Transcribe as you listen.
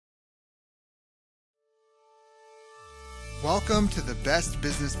Welcome to the Best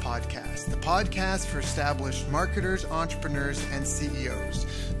Business Podcast, the podcast for established marketers, entrepreneurs, and CEOs,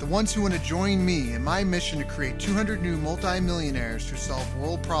 the ones who want to join me in my mission to create 200 new multimillionaires who solve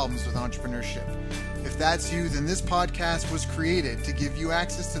world problems with entrepreneurship. If that's you, then this podcast was created to give you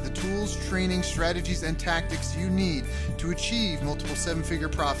access to the tools, training, strategies, and tactics you need to achieve multiple seven-figure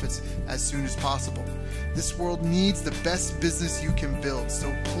profits as soon as possible. This world needs the best business you can build,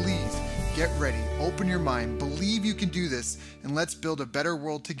 so please get ready, open your mind, believe you can do this, and let's build a better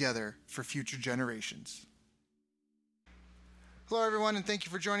world together for future generations. Hello everyone, and thank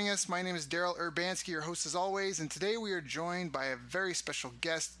you for joining us. My name is Daryl Urbanski, your host as always, and today we are joined by a very special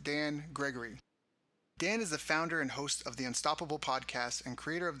guest, Dan Gregory. Dan is the founder and host of the Unstoppable podcast and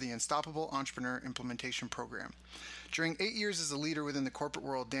creator of the Unstoppable Entrepreneur Implementation Program. During 8 years as a leader within the corporate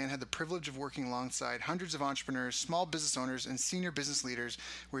world, Dan had the privilege of working alongside hundreds of entrepreneurs, small business owners, and senior business leaders,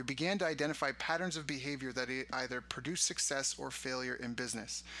 where he began to identify patterns of behavior that either produce success or failure in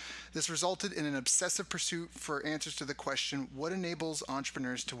business. This resulted in an obsessive pursuit for answers to the question, what enables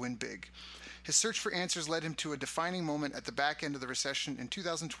entrepreneurs to win big? His search for answers led him to a defining moment at the back end of the recession in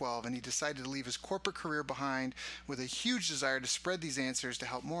 2012, and he decided to leave his corporate career behind with a huge desire to spread these answers to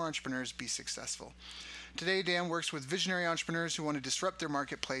help more entrepreneurs be successful. Today, Dan works with visionary entrepreneurs who want to disrupt their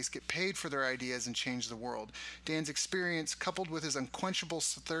marketplace, get paid for their ideas, and change the world. Dan's experience, coupled with his unquenchable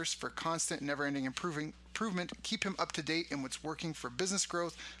thirst for constant, never-ending improvement, keep him up to date in what's working for business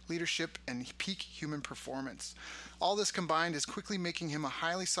growth, leadership, and peak human performance. All this combined is quickly making him a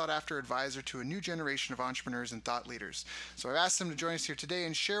highly sought-after advisor to a new generation of entrepreneurs and thought leaders. So I've asked him to join us here today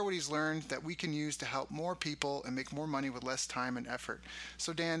and share what he's learned that we can use to help more people and make more money with less time and effort.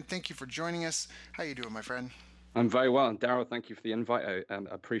 So Dan, thank you for joining us. How you doing, my friend? I'm very well, and Daryl, thank you for the invite. I am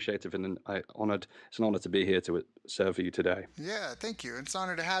appreciative and honored. It's an honor to be here to serve you today. Yeah, thank you. It's an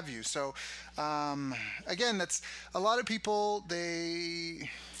honor to have you. So, again, that's a lot of people.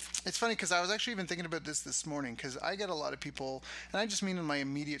 It's funny because I was actually even thinking about this morning, because I get a lot of people, and I just mean in my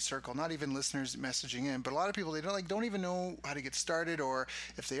immediate circle, not even listeners messaging in, but a lot of people, they don't even know how to get started, or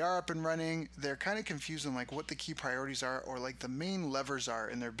if they are up and running, they're kind of confused on like what the key priorities are, or like the main levers are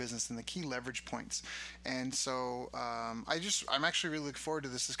in their business and the key leverage points. And so I'm actually really looking forward to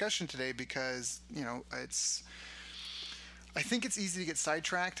this discussion today, because I think it's easy to get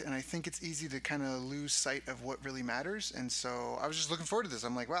sidetracked, and I think it's easy to kind of lose sight of what really matters. And so I was just looking forward to this.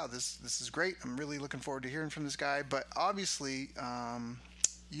 I'm like, wow, this is great. I'm really looking forward to hearing from this guy. But obviously,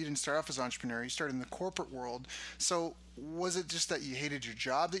 you didn't start off as an entrepreneur. You started in the corporate world. So was it just that you hated your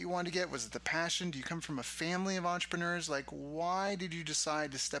job that you wanted to get? Was it the passion? Do you come from a family of entrepreneurs? Like, why did you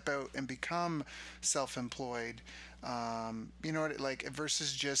decide to step out and become self-employed?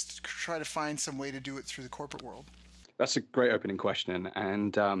 Versus just try to find some way to do it through the corporate world? That's a great opening question.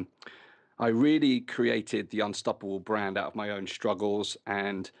 And I really created the Unstoppable brand out of my own struggles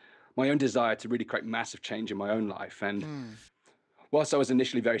and my own desire to really create massive change in my own life. And whilst I was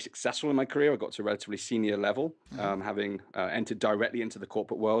initially very successful in my career, I got to a relatively senior level, having entered directly into the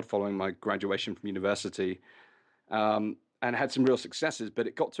corporate world following my graduation from university, and had some real successes. But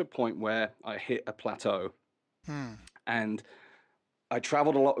it got to a point where I hit a plateau. And I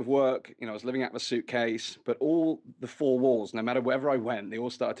traveled a lot with work, I was living out of a suitcase, but all the four walls, no matter wherever I went, they all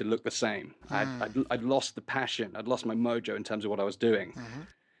started to look the same. I'd lost the passion. I'd lost my mojo in terms of what I was doing.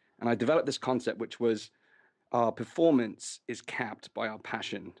 And I developed this concept, which was our performance is capped by our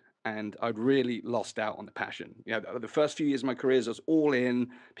passion. And I'd really lost out on the passion. The first few years of my career, I was all in.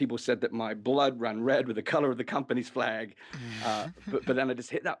 People said that my blood ran red with the color of the company's flag. But then I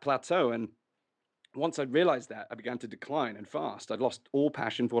just hit that plateau, and once I'd realized that, I began to decline and fast. I'd lost all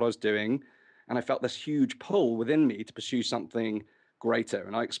passion for what I was doing, and I felt this huge pull within me to pursue something greater.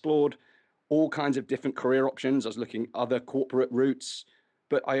 And I explored all kinds of different career options. I was looking at other corporate routes,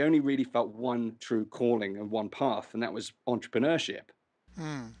 but I only really felt one true calling and one path, and that was entrepreneurship.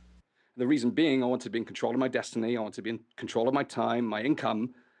 The reason being, I wanted to be in control of my destiny. I wanted to be in control of my time, my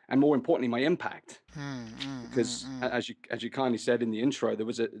income, and more importantly, my impact. Because as you kindly said in the intro, there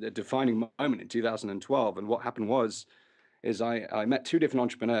was a defining moment in 2012. And what happened is I met two different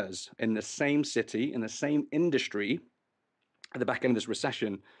entrepreneurs in the same city, in the same industry, at the back end of this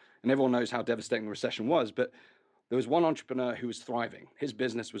recession. And everyone knows how devastating the recession was. But there was one entrepreneur who was thriving. His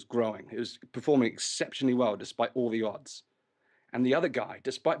business was growing. It was performing exceptionally well despite all the odds. And the other guy,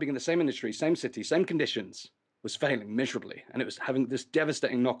 despite being in the same industry, same city, same conditions, was failing miserably, and it was having this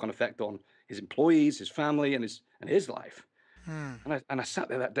devastating knock-on effect on his employees, his family, and his life. And I sat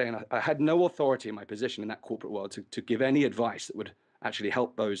there that day, and I had no authority in my position in that corporate world to give any advice that would actually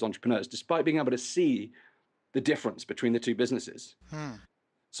help those entrepreneurs, despite being able to see the difference between the two businesses.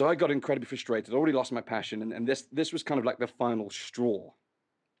 So I got incredibly frustrated. I already lost my passion, and this was kind of like the final straw.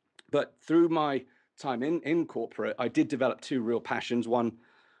 But through my time in corporate, I did develop two real passions. One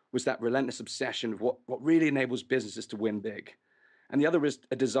was that relentless obsession of what really enables businesses to win big. And the other is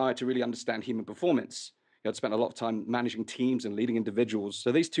a desire to really understand human performance. I'd spent a lot of time managing teams and leading individuals.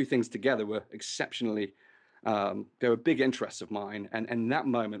 So these two things together were exceptionally, they were big interests of mine. And in that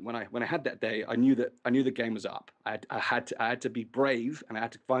moment, when I had that day, I knew the game was up. I had to be brave, and I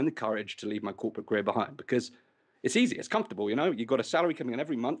had to find the courage to leave my corporate career behind, because it's easy, it's comfortable. You've got a salary coming in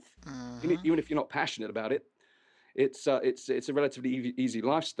every month, Mm-hmm. even if you're not passionate about it. It's a relatively easy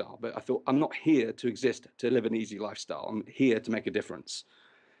lifestyle. But I thought, I'm not here to exist to live an easy lifestyle. I'm here to make a difference.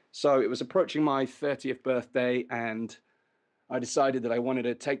 So it was approaching my 30th birthday, and I decided that I wanted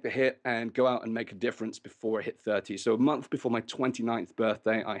to take the hit and go out and make a difference before I hit 30. So a month before my 29th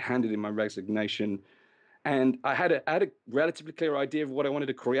birthday, I handed in my resignation, and I had a relatively clear idea of what I wanted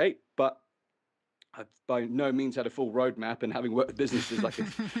to create, but I by no means had a full roadmap. And having worked with businesses like,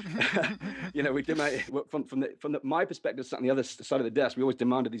 we demand from my perspective, sat on the other side of the desk. We always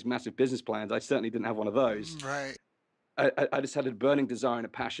demanded these massive business plans. I certainly didn't have one of those. Right. I just had a burning desire and a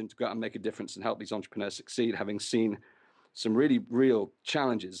passion to go out and make a difference and help these entrepreneurs succeed, having seen some really real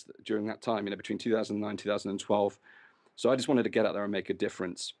challenges during that time, between 2009, 2012. So I just wanted to get out there and make a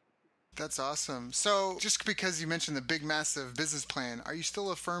difference. That's awesome. So, just because you mentioned the big, massive business plan, are you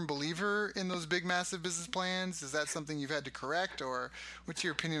still a firm believer in those big, massive business plans? Is that something you've had to correct, or what's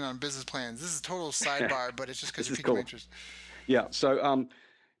your opinion on business plans? This is a total sidebar, but it's just because This you're is piquing my cool. interest. Yeah. So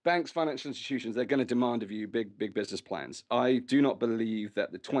banks, financial institutions, they're going to demand of you big business plans. I do not believe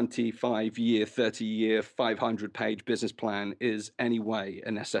that the 25-year, 30-year, 500-page business plan is any way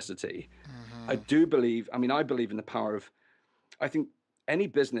a necessity. I Mm-hmm. do believe, I believe in the power of, I think any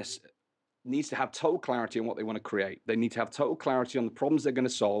business needs to have total clarity on what they want to create. They need to have total clarity on the problems they're going to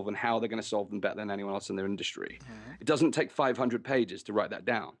solve and how they're going to solve them better than anyone else in their industry. Mm-hmm. It doesn't take 500 pages to write that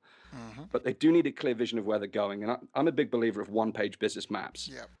down, Mm-hmm. but they do need a clear vision of where they're going. And I'm a big believer of one-page business maps,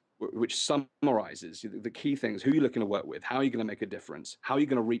 Yep. which summarizes the key things: who you're looking to work with, how are you going to make a difference, how are you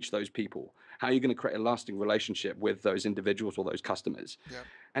going to reach those people, how are you going to create a lasting relationship with those individuals or those customers.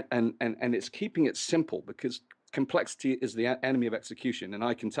 Yep. And it's keeping it simple, because complexity is the enemy of execution. And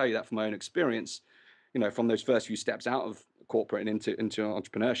I can tell you that from my own experience, from those first few steps out of corporate and into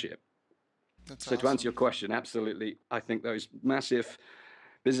entrepreneurship. That's So to answer awesome. your question, absolutely, I think those massive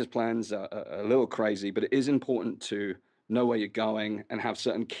business plans are a little crazy, but it is important to know where you're going and have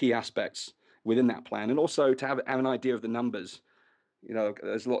certain key aspects within that plan, and also to have an idea of the numbers.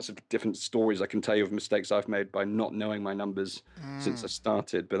 There's lots of different stories I can tell you of mistakes I've made by not knowing my numbers since I Mm.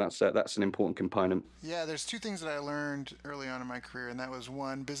 started, but that's an important component. Yeah, there's two things that I learned early on in my career, and that was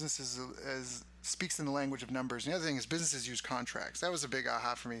one, business is speaks in the language of numbers. And the other thing is businesses use contracts. That was a big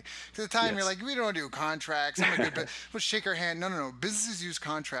aha for me. 'Cause at the time, you're Yes. like, we don't do contracts. I'm a good, but let's shake our hand. No, no, no. Businesses use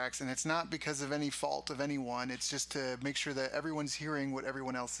contracts, and it's not because of any fault of anyone. It's just to make sure that everyone's hearing what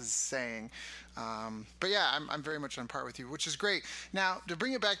everyone else is saying. But yeah, I'm very much on par with you, which is great. Now, to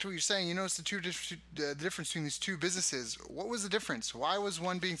bring it back to what you're saying, you noticed the difference between these two businesses. What was the difference? Why was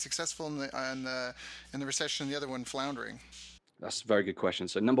one being successful in the recession and the other one floundering? That's a very good question.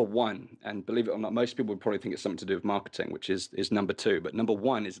 So number one, and believe it or not, most people would probably think it's something to do with marketing, which is number two. But number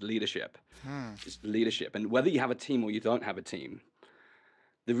one is leadership. Hmm. It's leadership. And whether you have a team or you don't have a team,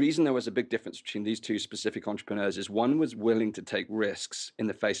 the reason there was a big difference between these two specific entrepreneurs is one was willing to take risks in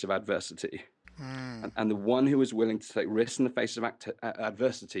the face of adversity. Hmm. And the one who was willing to take risks in the face of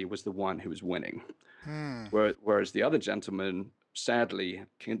adversity was the one who was winning. Hmm. Whereas the other gentleman, sadly,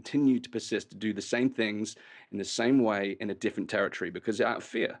 continued to persist to do the same things in the same way in a different territory, because out of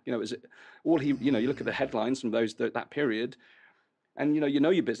fear. Is it all he? You look at the headlines from that period, and you know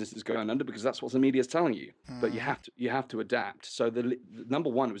your business is going under because that's what the media is telling you. But Hmm. you have to adapt. So the number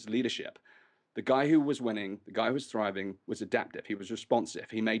one was leadership. The guy who was winning, the guy who was thriving, was adaptive. He was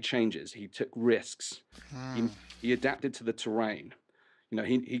responsive. He made changes. He took risks. He Hmm. he adapted to the terrain.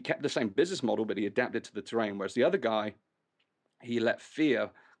 He kept the same business model, but he adapted to the terrain. Whereas the other guy, he let fear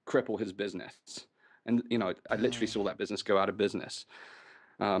cripple his business. And I literally Hmm. saw that business go out of business.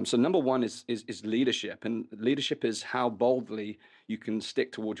 So number one is leadership, and leadership is how boldly you can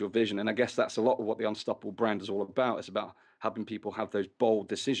stick towards your vision. And I guess that's a lot of what the Unstoppable brand is all about. It's about helping people have those bold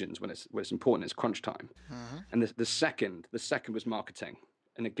decisions when it's important. It's crunch time. Hmm. And the second was marketing.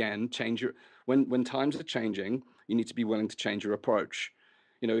 And again, when times are changing, you need to be willing to change your approach.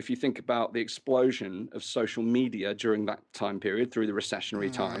 If you think about the explosion of social media during that time period through the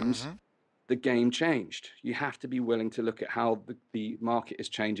recessionary times, Hmm. the game changed. You have to be willing to look at how the market is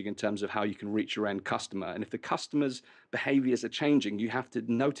changing in terms of how you can reach your end customer. And if the customer's behaviors are changing, you have to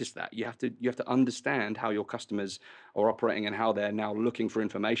notice that. You have to understand how your customers are operating and how they're now looking for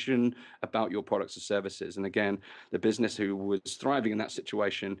information about your products or services. And again, the business who was thriving in that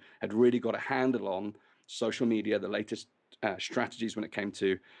situation had really got a handle on social media, the latest strategies when it came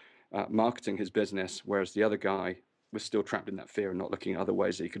to marketing his business, whereas the other guy was still trapped in that fear and not looking at other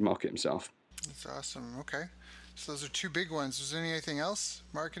ways that he could market himself. That's awesome. Okay. So those are two big ones. Was there anything else?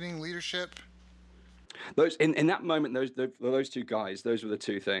 Marketing, leadership? Those in that moment, those two guys, those were the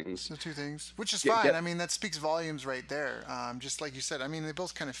two things. The two things, which is Get fine. get I mean, that speaks volumes right there. Just like you said, I mean, they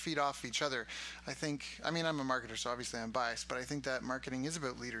both kind of feed off each other. I mean, I'm a marketer, so obviously I'm biased, but I think that marketing is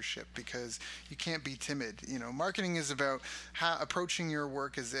about leadership because you can't be timid. Marketing is about approaching your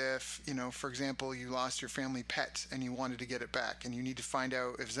work as if, for example, you lost your family pet and you wanted to get it back, and you need to find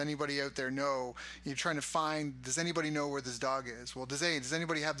out if does anybody out there know. You're trying to find, does anybody know where this dog is? Well, does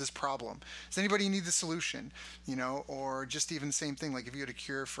anybody have this problem? Does anybody need the solution? Or just even the same thing, like if you had a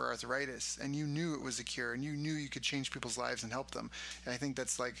cure for arthritis and you knew it was a cure and you knew you could change people's lives and help them. And I think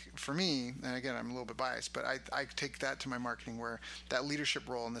that's like, for me, and again, I'm a little bit biased, but I take that to my marketing, where that leadership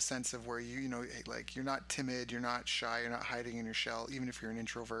role in the sense of where like you're not timid, you're not shy, you're not hiding in your shell, even if you're an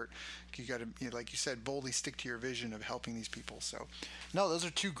introvert. You got to, like you said, boldly stick to your vision of helping these people. So, no, those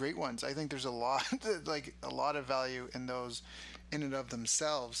are two great ones. I think there's a lot, like a lot of value in those in and of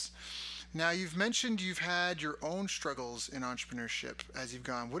themselves. Now, you've mentioned you've had your own struggles in entrepreneurship as you've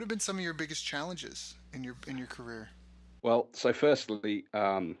gone. What have been some of your biggest challenges in your career? Well, so firstly,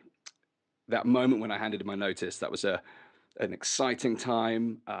 that moment when I handed in my notice, that was an exciting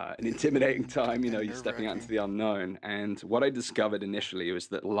time, an intimidating time. And You're stepping out into nerve-wracking. the unknown. And what I discovered initially was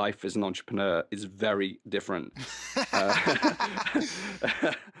that life as an entrepreneur is very different.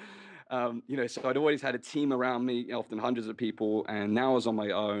 Uh, so I'd always had a team around me, often hundreds of people, and now I was on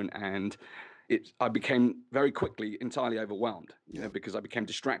my own, and I became very quickly entirely overwhelmed, Yep. because I became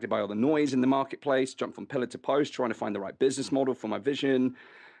distracted by all the noise in the marketplace, jumped from pillar to post, trying to find the right business model for my vision.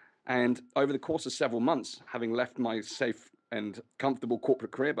 And over the course of several months, having left my safe and comfortable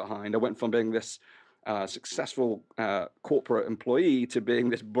corporate career behind, I went from being this successful corporate employee to being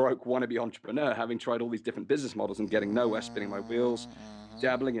this broke wannabe entrepreneur, having tried all these different business models and getting nowhere, spinning my wheels, Mm-hmm.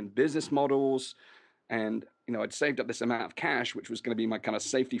 dabbling in business models. And, I'd saved up this amount of cash, which was going to be my kind of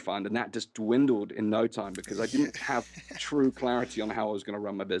safety fund. And that just dwindled in no time because I Yeah. didn't have true clarity on how I was going to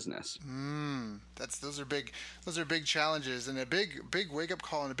run my business. Those are big. Those are big challenges and a big wake up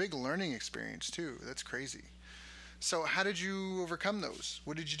call and a big learning experience too. That's crazy. So how did you overcome those?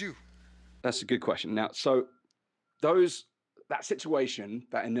 What did you do? That's a good question. Now, so those that situation,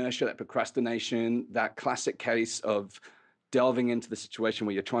 that inertia, that procrastination, that classic case of delving into the situation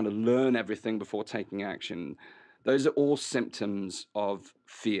where you're trying to learn everything before taking action, those are all symptoms of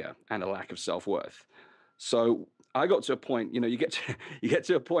fear and a lack of self-worth. So I got to a point, you get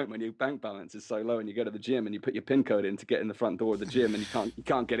to a point when your bank balance is so low and you go to the gym and you put your PIN code in to get in the front door of the gym and you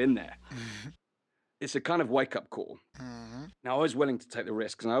can't get in there. It's a kind of wake-up call. Mm-hmm. Now, I was willing to take the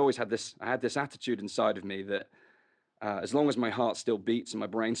risks, and I had this attitude inside of me that as long as my heart still beats and my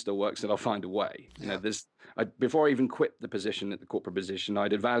brain still works, that I'll find a way. Yeah. Before I even quit the position at the corporate position,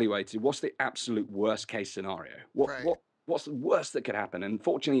 I'd evaluated what's the absolute worst case scenario. Right. What's the worst that could happen? And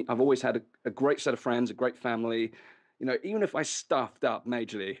fortunately, I've always had a great set of friends, a great family. Even if I stuffed up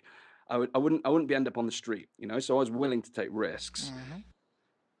majorly, I wouldn't be end up on the street. So I was willing to take risks. Mm-hmm.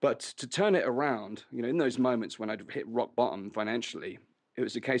 But to turn it around, in those moments when I'd hit rock bottom financially, it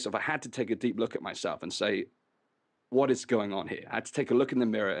was a case of I had to take a deep look at myself and say, what is going on here? I had to take a look in the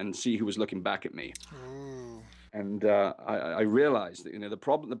mirror and see who was looking back at me. Ooh. And I realized that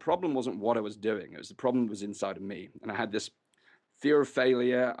the problem wasn't what I was doing. The problem was inside of me. And I had this fear of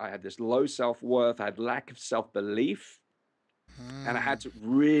failure. I had this low self-worth. I had lack of self-belief. And I had Mm. to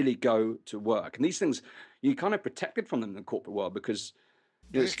really go to work. And these things, you kind of protected from them in the corporate world because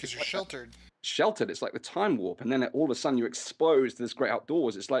Yeah, because it's you're like sheltered. sheltered. It's like the time warp, and then all of a sudden you're exposed to this great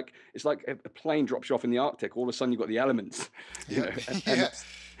outdoors. It's like a plane drops you off in the Arctic. All of a sudden you've got the elements, Yep. and, Yeah.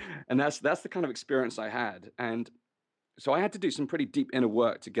 that's the kind of experience I had. And so I had to do some pretty deep inner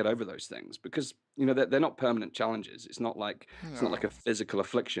work to get over those things because they're not permanent challenges. It's not like No. a physical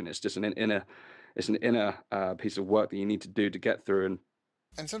affliction. It's just an inner piece of work that you need to do to get through. And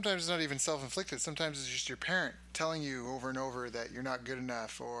And sometimes it's not even self-inflicted. Sometimes it's just your parent telling you over and over that you're not good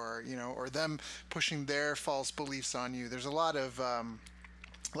enough, or them pushing their false beliefs on you. There's a lot of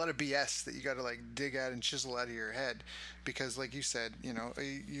BS that you got to like dig at and chisel out of your head, because, like you said,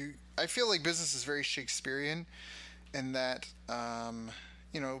 I feel like business is very Shakespearean, in that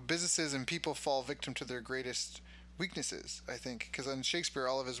businesses and people fall victim to their greatest weaknesses, I think, because in Shakespeare,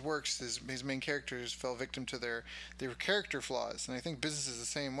 all of his works, his main characters fell victim to their character flaws, and I think business is the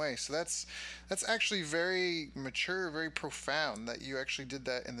same way. So that's actually very mature, very profound that you actually did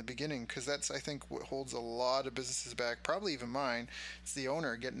that in the beginning, because that's, I think, what holds a lot of businesses back, probably even mine. It's the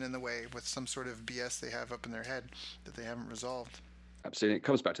owner getting in the way with some sort of BS they have up in their head that they haven't resolved. Absolutely. It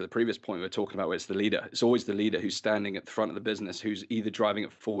comes back to the previous point we were talking about, where it's the leader. It's always the leader who's standing at the front of the business, who's either driving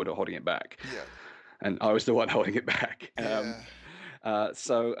it forward or holding it back. Yeah. And I was the one holding it back. Yeah.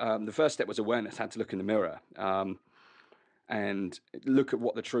 The first step was awareness. Had to look in the mirror and look at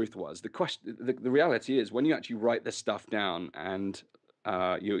what the truth was. The reality is, when you actually write this stuff down and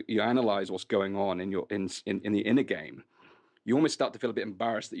you analyze what's going on in the inner game, you almost start to feel a bit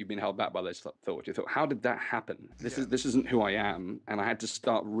embarrassed that you've been held back by those thoughts. You thought, how did that happen? Yeah. This isn't who I am, and I had to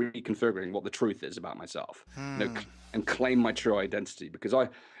start reconfiguring what the truth is about myself, and claim my true identity. Because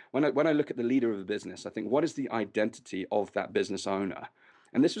when I look at the leader of a business, I think, what is the identity of that business owner?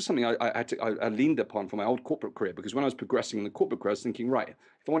 And this was something I leaned upon from my old corporate career, because when I was progressing in the corporate career, I was thinking, right,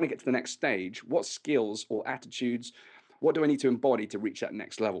 if I want to get to the next stage, what skills or attitudes, what do I need to embody to reach that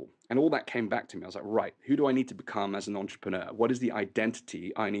next level? And all that came back to me. I was like, right, who do I need to become as an entrepreneur? What is the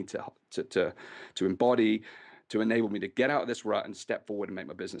identity I need to embody to enable me to get out of this rut and step forward and make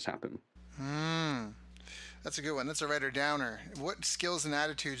my business happen? That's a good one. That's a writer downer. What skills and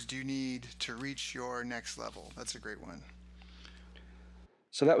attitudes do you need to reach your next level? That's a great one.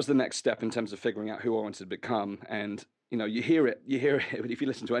 So that was the next step in terms of figuring out who I wanted to become. And you hear it. If you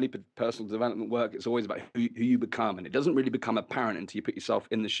listen to any personal development work, it's always about who you become, and it doesn't really become apparent until you put yourself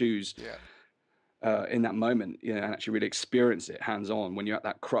in the shoes. Yeah. In that moment, and actually really experience it hands-on. When you're at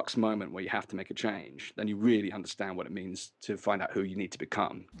that crux moment where you have to make a change, then you really understand what it means to find out who you need to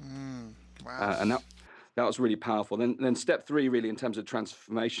become. Wow. And that was really powerful. Then step 3, really, in terms of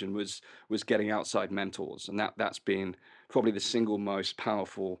transformation, was getting outside mentors, and that's been probably the single most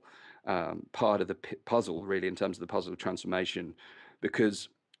powerful part of the puzzle, really, in terms of the puzzle of transformation, because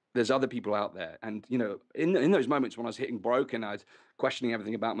there's other people out there. And in those moments when I was hitting broke and I was questioning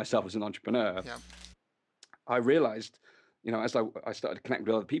everything about myself as an entrepreneur, Yeah. I realized, as I started to connect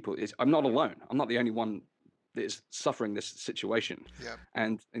with other people, I'm not alone. I'm not the only one that is suffering this situation. Yeah.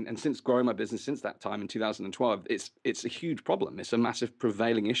 And since growing my business since that time in 2012, it's a huge problem. It's a massive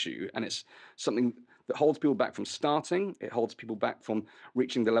prevailing issue, and it's something that holds people back from starting. It holds people back from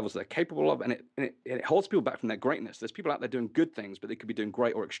reaching the levels they're capable of, and it holds people back from their greatness. There's people out there doing good things, but they could be doing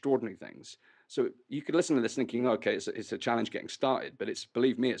great or extraordinary things. So you could listen to this thinking, okay, it's a challenge getting started, but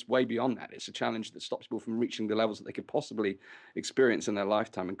believe me, it's way beyond that. It's a challenge that stops people from reaching the levels that they could possibly experience in their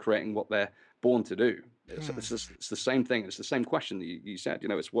lifetime and creating what they're born to do. It's the same thing. It's the same question that you said.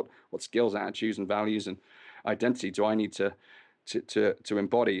 It's what skills, attitudes, and values and identity do I need to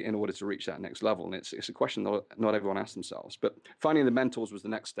embody in order to reach that next level? And it's a question that not everyone asks themselves. But finding the mentors was the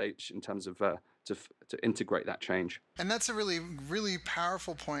next stage in terms of to integrate that change. And that's a really, really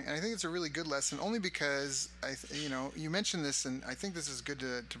powerful point. And I think it's a really good lesson, only because you mentioned this, and I think this is good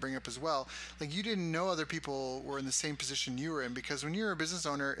to bring up as well. Like, you didn't know other people were in the same position you were in, because when you're a business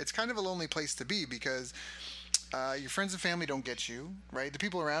owner, it's kind of a lonely place to be, because your friends and family don't get you, right? The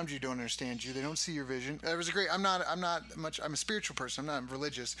people around you don't understand you. They don't see your vision. There was a great. I'm not much. I'm a spiritual person. I'm not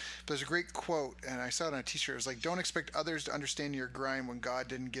religious. But there's a great quote, and I saw it on a T-shirt. It was like, "Don't expect others to understand your grind when God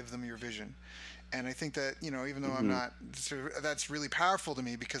didn't give them your vision." And I think that, even though I'm not, that's really powerful to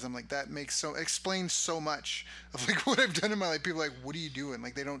me, because I'm like, that explains so much of like what I've done in my life. People are like, what are you doing?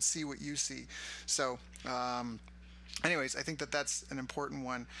 Like, they don't see what you see. So, anyways, I think that that's an important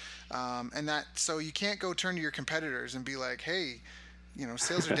one. So you can't go turn to your competitors and be like, hey,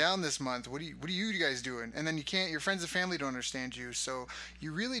 sales are down this month. What are you guys doing? And then your friends and family don't understand you. So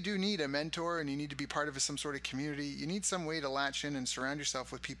you really do need a mentor, and you need to be part of some sort of community. You need some way to latch in and surround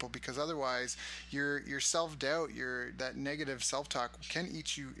yourself with people, because otherwise your self-doubt, that negative self-talk can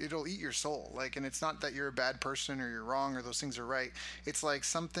eat you. It'll eat your soul. Like, and it's not that you're a bad person or you're wrong or those things are right. It's like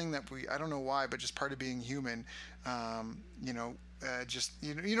something that I don't know why, but just part of being human. Just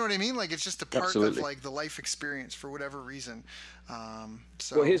you know what I mean? Like, it's just a part Absolutely. of like the life experience for whatever reason.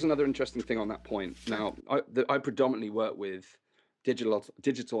 Well, here's another interesting thing on that point. Now, I predominantly work with digital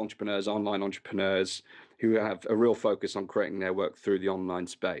entrepreneurs, online entrepreneurs who have a real focus on creating their work through the online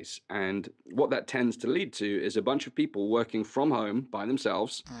space. And what that tends to lead to is a bunch of people working from home by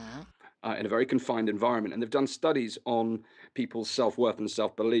themselves. In a very confined environment. And they've done studies on people's self-worth and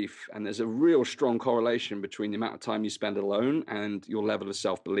self-belief. And there's a real strong correlation between the amount of time you spend alone and your level of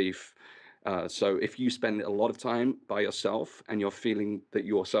self-belief. So if you spend a lot of time by yourself and you're feeling that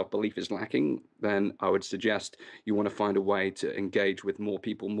your self-belief is lacking, then I would suggest you want to find a way to engage with more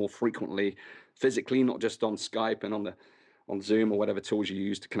people more frequently, physically, not just on Skype and on Zoom or whatever tools you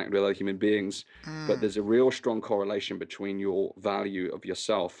use to connect with other human beings. But Mm. there's a real strong correlation between your value of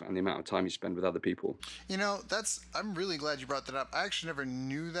yourself and the amount of time you spend with other people. I'm really glad you brought that up. I actually never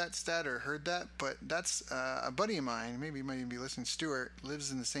knew that stat or heard that, but that's a buddy of mine, maybe you might even be listening, Stuart,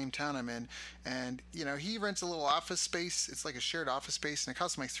 lives in the same town I'm in. And, he rents a little office space. It's like a shared office space, and it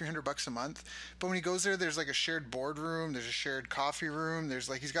costs him like $300 a month. But when he goes there, there's like a shared boardroom, there's a shared coffee room, there's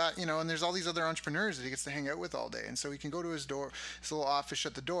like, he's got, and there's all these other entrepreneurs that he gets to hang out with all day. And so he can go to his little office,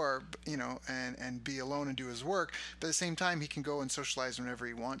 shut the door, and be alone and do his work. But at the same time, he can go and socialize whenever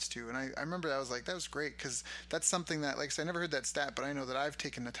he wants to. And I remember that, I was like, that was great, because that's something that, like I said, I never heard that stat, but I know that I've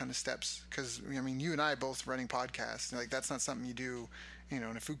taken a ton of steps, because I mean, you and I both running podcasts, like that's not something you do, in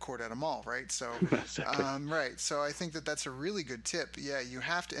a food court at a mall, right? So, Exactly. right. So I think that that's a really good tip. Yeah, you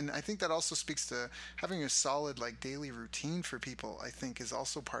have to, and I think that also speaks to having a solid like daily routine for people. I think is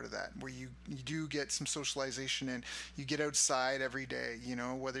also part of that, where you do get some socialization and you get outside every day.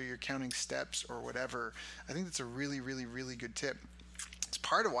 Whether you're counting steps or whatever. I think that's a really, really, really good tip. It's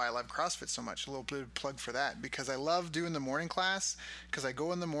part of why I love CrossFit so much. A little bit of plug for that, because I love doing the morning class, because I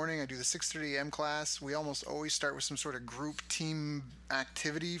go in the morning, I do the 6:30 a.m. class. We almost always start with some sort of group team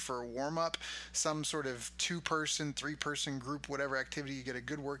activity for a warm up, some sort of 2-person, 3-person group, whatever activity you get a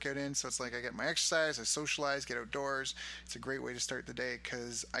good workout in. So it's like I get my exercise, I socialize, get outdoors. It's a great way to start the day,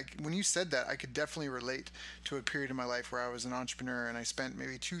 because when you said that, I could definitely relate to a period in my life where I was an entrepreneur and I spent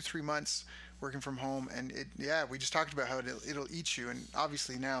maybe 2-3 months working from home, and we just talked about how it'll eat you. And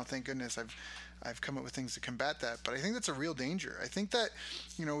obviously now, thank goodness, I've come up with things to combat that. But I think that's a real danger. I think that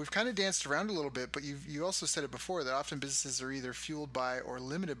we've kind of danced around a little bit, but you also said it before, that often businesses are either fueled by or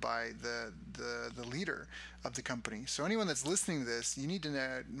limited by the leader of the company. So anyone that's listening to this, you need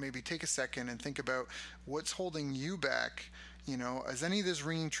to maybe take a second and think about what's holding you back. Is any of this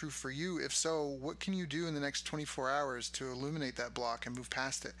ringing true for you? If so, what can you do in the next 24 hours to illuminate that block and move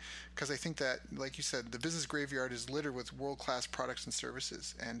past it? Because I think that, like you said, the business graveyard is littered with world-class products and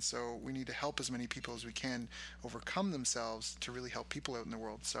services. And so we need to help as many people as we can overcome themselves to really help people out in the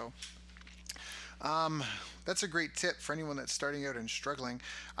world. So that's a great tip for anyone that's starting out and struggling.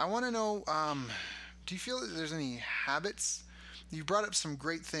 I want to know, do you feel that there's any habits? You brought up some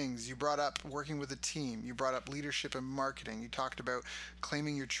great things. You brought up working with a team. You brought up leadership and marketing. You talked about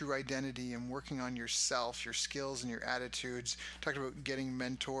claiming your true identity and working on yourself, your skills, and your attitudes. You talked about getting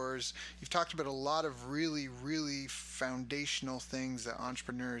mentors. You've talked about a lot of really, really foundational things that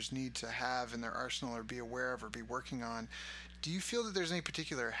entrepreneurs need to have in their arsenal or be aware of or be working on. Do you feel that there's any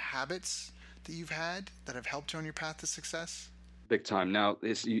particular habits that you've had that have helped you on your path to success? Big time. Now,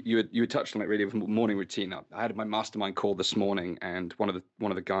 you had touched on it really with morning routine. I had my mastermind call this morning, and one of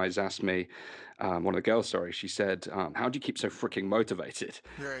the guys asked me, one of the girls, sorry, she said, "How do you keep so freaking motivated?"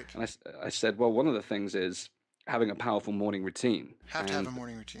 Right. And I said, "Well, one of the things is having a powerful morning routine, Have to have a and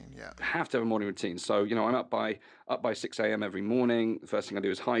morning routine. Yeah. have to have a morning routine. So, I'm up by 6 a.m. every morning. The first thing I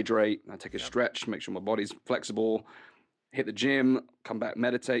do is hydrate. I take a Yep. stretch, make sure my body's flexible. Hit the gym, come back,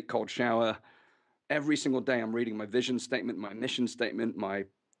 meditate, cold shower. Every single day I'm reading my vision statement, my mission statement, my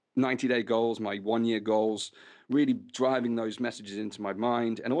 90-day goals, my 1-year goals, really driving those messages into my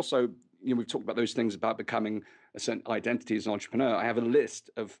mind. And also, we've talked about those things about becoming a certain identity as an entrepreneur. I have a list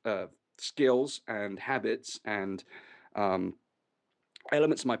of skills and habits and um,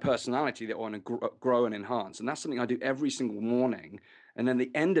 elements of my personality that I want to grow and enhance. And that's something I do every single morning. And then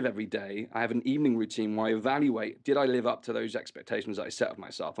the end of every day, I have an evening routine where I evaluate, did I live up to those expectations that I set of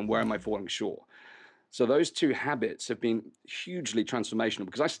myself, and where am I Mm-hmm. falling short? So those two habits have been hugely transformational,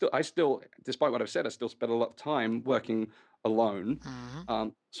 because I still, despite what I've said, I still spend a lot of time working alone. Mm-hmm.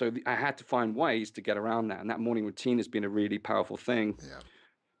 I had to find ways to get around that, and that morning routine has been a really powerful thing. Yeah.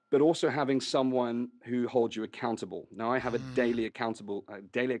 But also having someone who holds you accountable. Now, I have a Mm.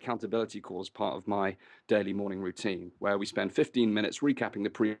 daily accountability call as part of my daily morning routine, where we spend 15 minutes recapping the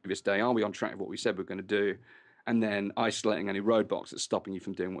previous day. Are we on track with what we said we're going to do? And then isolating any roadblocks that's stopping you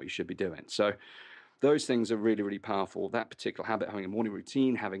from doing what you should be doing. So those things are really, really powerful. That particular habit, having a morning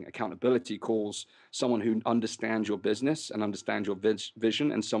routine, having accountability calls, someone who understands your business and understands your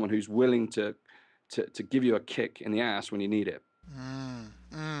vision, and someone who's willing to give you a kick in the ass when you need it.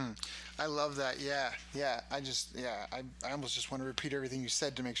 I love that. Yeah, yeah. I almost just want to repeat everything you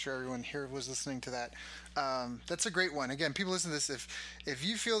said to make sure everyone here was listening to that. That's a great one. Again, people listen to this. If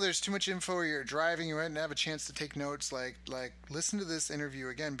you feel there's too much info or you're driving, you might not have a chance to take notes. Like listen to this interview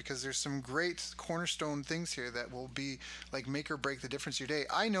again because there's some great cornerstone things here that will be like make or break the difference in your day.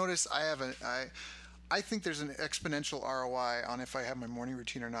 I notice I think there's an exponential ROI on if I have my morning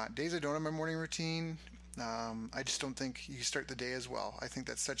routine or not. Days I don't have my morning routine, I just don't think you start the day as well. I think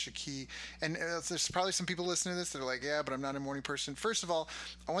that's such a key. And there's probably some people listening to this that are like, yeah, but I'm not a morning person. First of all,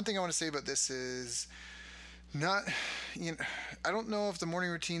 one thing I want to say about this is not, you know, I don't know if the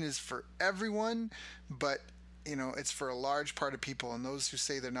morning routine is for everyone, but it's for a large part of people. And those who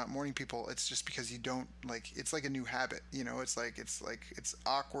say they're not morning people, it's just because you don't like. It's like a new habit. It's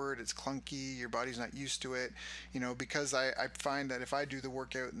awkward. It's clunky. Your body's not used to it. Because I find that if I do the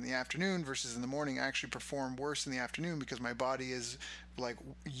workout in the afternoon versus in the morning, I actually perform worse in the afternoon because my body is like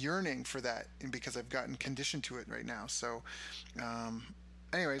yearning for that, and because I've gotten conditioned to it right now. So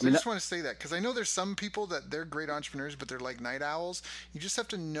anyways, I I mean, just want to say that because I know there's some people that they're great entrepreneurs, but they're like night owls. You just have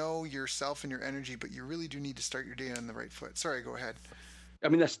to know yourself and your energy, but you really do need to start your day on the right foot. Sorry, go ahead. I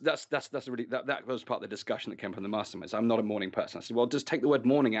mean, that's really that was part of the discussion that came from the masterminds. I'm not a morning person. I said, well, just take the word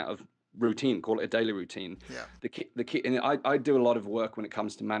morning out of routine, call it a daily routine. Yeah. The key, and I do a lot of work when it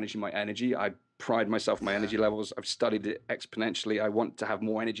comes to managing my energy. I pride myself on my Yeah. energy levels. I've studied it exponentially. I want to have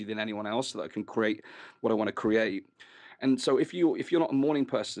more energy than anyone else so that I can create what I want to create. And so if you're not a morning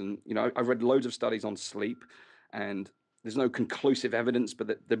person, I've read loads of studies on sleep, and there's no conclusive evidence,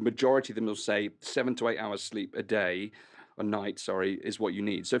 but the majority of them will say 7 to 8 hours sleep a day, a night, sorry, is what you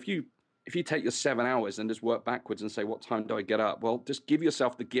need. So if you take your 7 hours and just work backwards and say, what time do I get up? Well, just give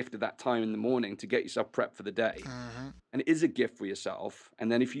yourself the gift of that time in the morning to get yourself prepped for the day. Mm-hmm. And it is a gift for yourself.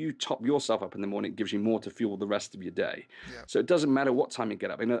 And then if you top yourself up in the morning, it gives you more to fuel the rest of your day. Yeah. So it doesn't matter what time you get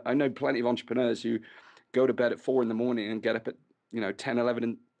up. I know plenty of entrepreneurs who go to bed at 4 in the morning and get up at 10,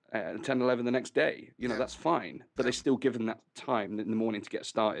 11, 10, 11 the next day. Yeah. That's fine. But they Yep. still give them that time in the morning to get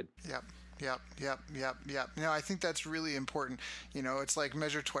started. Yep. Yep. I think that's really important. It's like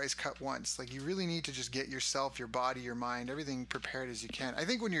measure twice, cut once. Like you really need to just get yourself, your body, your mind, everything prepared as you can. I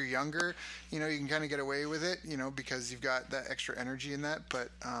think when you're younger, you can kind of get away with it, because you've got that extra energy in that. But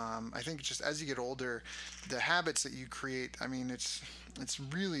I think just as you get older, the habits that you create, I mean, it's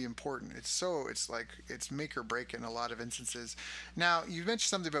really important. It's make or break in a lot of instances. Now, you mentioned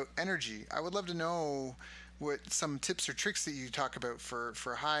something about energy. I would love to know what some tips or tricks that you talk about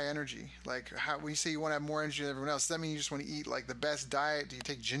for high energy. Like how when you say you want to have more energy than everyone else, does that mean you just want to eat like the best diet? Do you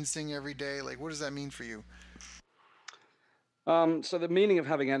take ginseng every day? Like what does that mean for you? So the meaning of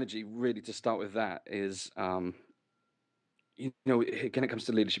having energy, really, to start with, that is, again, it comes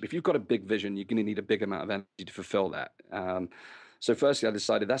to leadership. If you've got a big vision, you're going to need a big amount of energy to fulfill that. So firstly, I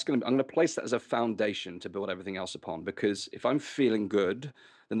decided I'm going to place that as a foundation to build everything else upon. Because if I'm feeling good,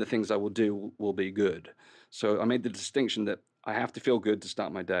 then the things I will do will be good. So I made the distinction that I have to feel good to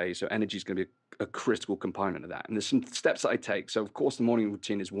start my day. So energy is going to be a critical component of that. And there's some steps that I take. So of course, the morning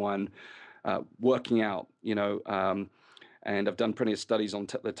routine is one. Working out, and I've done plenty of studies on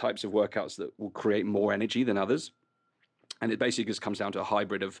the types of workouts that will create more energy than others. And it basically just comes down to a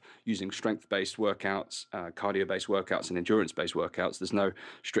hybrid of using strength-based workouts, cardio-based workouts, and endurance-based workouts. There's no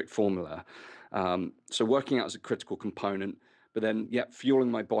strict formula. So working out is a critical component. But then, yeah, fueling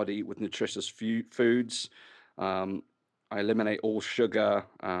my body with nutritious foods. I eliminate all sugar.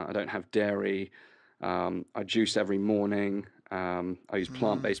 I don't have dairy. I juice every morning. I use Mm.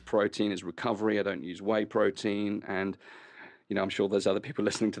 plant-based protein as recovery. I don't use whey protein. And I'm sure there's other people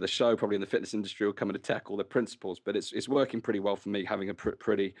listening to the show, probably in the fitness industry, will come and attack all the principles. But it's working pretty well for me, having a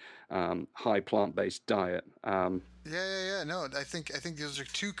pretty high plant-based diet. Yeah. No, I think those are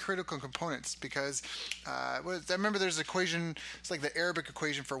two critical components because I remember there's an equation. It's like the Arabic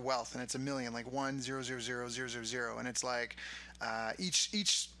equation for wealth, and it's a million, like 1 0 0 0 0 0 0, and it's like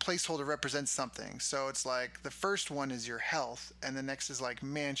each placeholder represents something. So it's like the first one is your health, and the next is like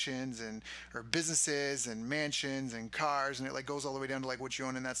mansions and or businesses and mansions and cars, and it like goes all the way down to like what you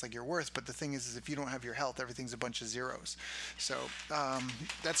own, and that's like your worth. But the thing is if you don't have your health, everything's a bunch of zeros. So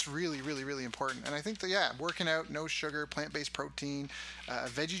that's really, really, really important. And I think that working out, no sugar, plant-based protein,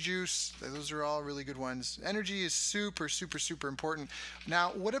 veggie juice, those are all really good ones. Energy is super, super, super important.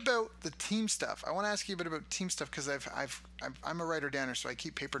 Now, what about the team stuff? I want to ask you a bit about team stuff because I'm a writer downer, so I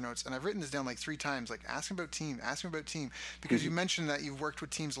keep paper notes, and I've written this down like 3 times. Like, ask him about team, because you mentioned that you've worked with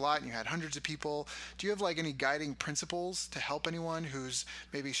teams a lot and you had hundreds of people. Do you have like any guiding principles to help anyone who's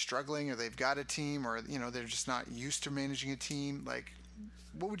maybe struggling or they've got a team or they're just not used to managing a team? Like,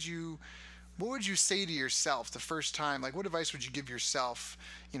 what would you what would you say to yourself the first time? Like, what advice would you give yourself,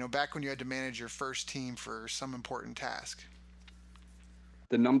 back when you had to manage your first team for some important task?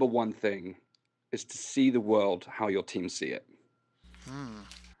 The number one thing is to see the world how your team see it,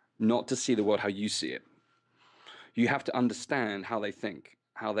 not to see the world how you see it. You have to understand how they think,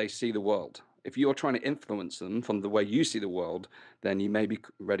 how they see the world. If you're trying to influence them from the way you see the world, then you may be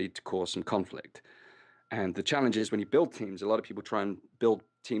ready to cause some conflict. And the challenge is when you build teams, a lot of people try and build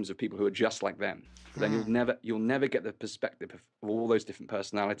teams of people who are just like them. But then you'll never get the perspective of all those different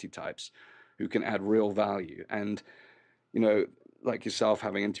personality types who can add real value. And, like yourself,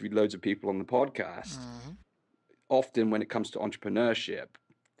 having interviewed loads of people on the podcast, often when it comes to entrepreneurship,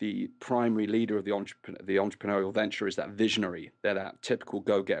 the primary leader of the entrepreneurial venture is that visionary. They're that typical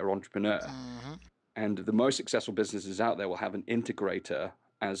go-getter entrepreneur. And the most successful businesses out there will have an integrator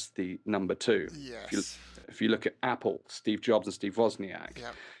as the number two. Yes. If you look at Apple, Steve Jobs and Steve Wozniak,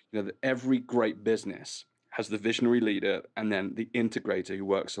 Yep. every great business has the visionary leader and then the integrator who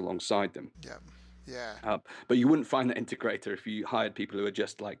works alongside them. Yep. Yeah. But you wouldn't find that integrator if you hired people who are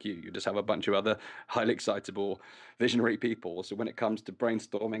just like you. You just have a bunch of other highly excitable, visionary people. So when it comes to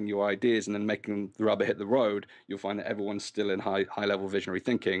brainstorming your ideas and then making the rubber hit the road, you'll find that everyone's still in high level visionary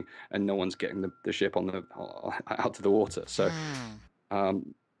thinking, and no one's getting the ship out to the water. So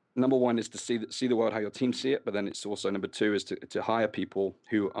number one is to see the world how your team see it, but then it's also number two is to hire people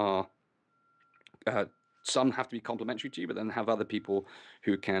who are some have to be complementary to you, but then have other people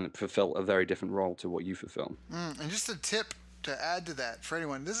who can fulfill a very different role to what you fulfill. And just a tip to add to that for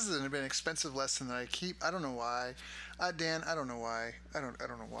anyone, this is an expensive lesson that I don't know why, Dan, I don't know why, I don't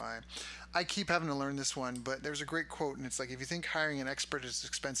know why, I keep having to learn this one. But there's a great quote, and it's like, if you think hiring an expert is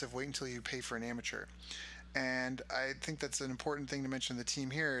expensive, wait until you pay for an amateur. And I think that's an important thing to mention to the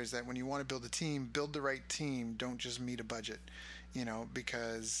team here, is that when you want to build a team, build the right team. Don't just meet a budget,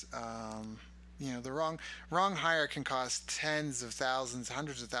 because the wrong hire can cost tens of thousands,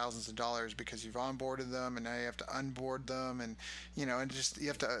 hundreds of thousands of dollars, because you've onboarded them and now you have to unboard them, and and just you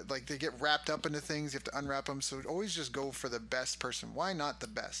have to, like, they get wrapped up into things, you have to unwrap them. So always just go for the best person. Why not the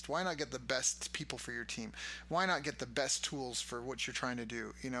best? Why not get the best people for your team? Why not get the best tools for what you're trying to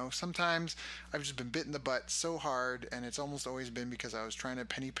do? Sometimes I've just been bit in the butt so hard, and it's almost always been because I was trying to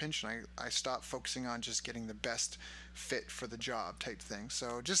penny pinch, and I stopped focusing on just getting the best fit for the job type thing.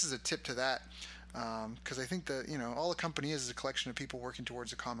 So just as a tip to that, because I think that all a company is a collection of people working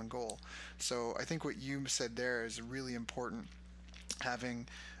towards a common goal. So I think what you said there is really important. Having,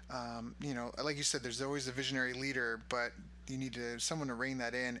 like you said, there's always a visionary leader, but you need someone to rein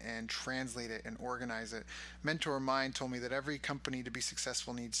that in and translate it and organize it. Mentor of mine told me that every company to be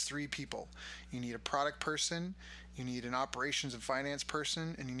successful needs three people. You need a product person, you need an operations and finance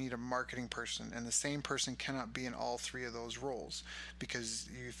person, and you need a marketing person. And the same person cannot be in all three of those roles, because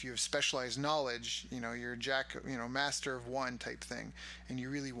if you have specialized knowledge, you're master of one type thing, and you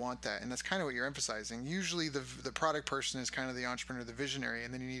really want that. And that's kind of what you're emphasizing. Usually the product person is kind of the entrepreneur, the visionary,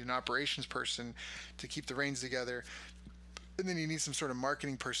 and then you need an operations person to keep the reins together. And then you need some sort of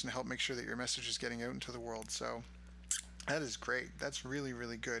marketing person to help make sure that your message is getting out into the world. So that is great. That's really,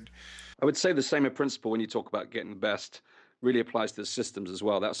 really good. I would say the same principle when you talk about getting the best really applies to the systems as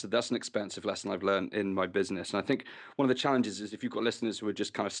well. That's an expensive lesson I've learned in my business. And I think one of the challenges is if you've got listeners who are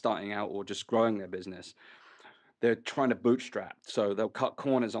just kind of starting out or just growing their business, they're trying to bootstrap. So they'll cut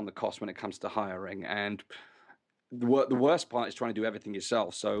corners on the cost when it comes to hiring. And the worst part is trying to do everything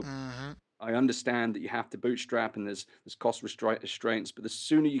yourself. So I understand that you have to bootstrap and there's cost restraints, but the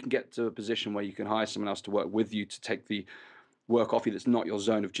sooner you can get to a position where you can hire someone else to work with you to take the work off you that's not your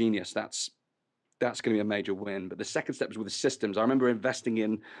zone of genius, that's going to be a major win. But the second step is with the systems. I remember investing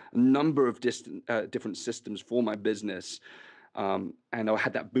in a number of different systems for my business, and I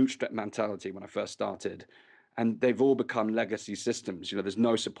had that bootstrap mentality when I first started. And they've all become legacy systems. There's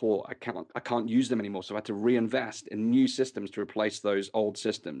no support. I can't use them anymore. So I had to reinvest in new systems to replace those old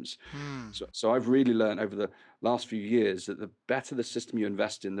systems. So I've really learned over the last few years that the better the system you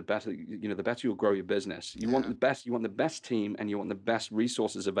invest in, the better you'll grow your business. You want the best team, and you want the best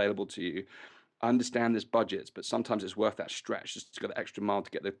resources available to you. I understand there's budgets, but sometimes it's worth that stretch just to go the extra mile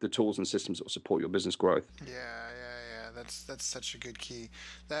to get the tools and systems that will support your business growth. Yeah. That's such a good key.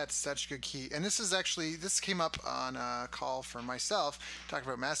 That's such a good key. And this came up on a call for myself, talking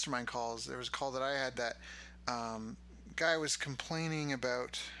about mastermind calls. There was a call that I had that guy was complaining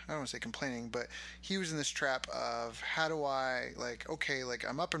about, I don't want to say complaining, but he was in this trap of how do I, like, okay, like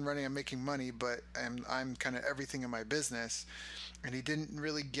I'm up and running, I'm making money, but I'm kind of everything in my business, and he didn't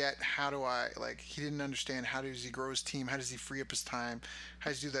really get how do I, like, he didn't understand how does he grow his team, how does he free up his time, how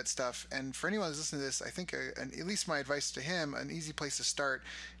does he do that stuff. And for anyone who's listening to this, I think at least my advice to him, an easy place to start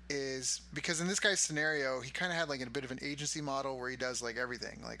is because in this guy's scenario, he kind of had like a bit of an agency model where he does like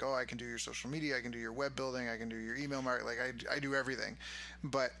everything. Like, oh, I can do your social media, I can do your web building, I can do your email marketing, like I do everything.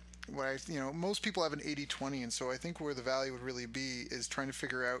 But what most people have an 80/20, and so I think where the value would really be is trying to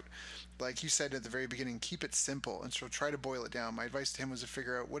figure out, like you said at the very beginning, keep it simple, and so try to boil it down. My advice to him was to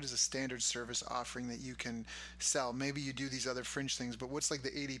figure out what is a standard service offering that you can sell. Maybe you do these other fringe things, but what's like the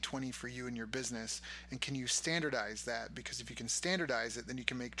 80/20 for you and your business, and can you standardize that? Because if you can standardize it, then you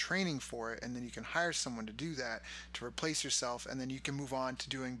can make training for it, and then you can hire someone to do that to replace yourself, and then you can move on to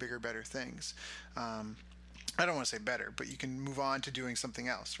doing bigger, better things. I don't want to say better, but you can move on to doing something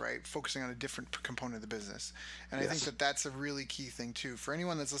else, right? Focusing on a different component of the business. And I think Yes. that that's a really key thing too. For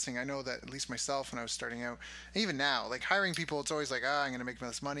anyone that's listening, I know that at least myself when I was starting out, even now, like hiring people, it's always like, I'm going to make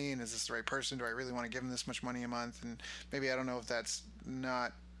this money, and is this the right person? Do I really want to give them this much money a month? And maybe I don't know if that's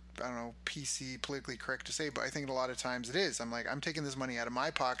not, I don't know, PC politically correct to say, but I think a lot of times it is. I'm like, I'm taking this money out of my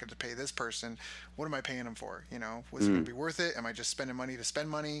pocket to pay this person. What am I paying them for? Was it going Mm. to be worth it? Am I just spending money to spend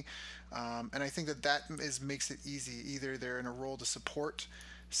money? And I think that makes it easy. Either they're in a role to support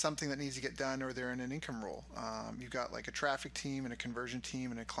something that needs to get done, or they're in an income role. You've got like a traffic team and a conversion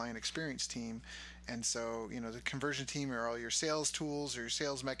team and a client experience team. And so, the conversion team are all your sales tools or your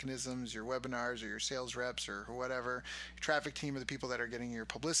sales mechanisms, your webinars or your sales reps or whatever. Your traffic team are the people that are getting your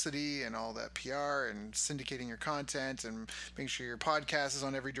publicity and all that PR and syndicating your content and making sure your podcast is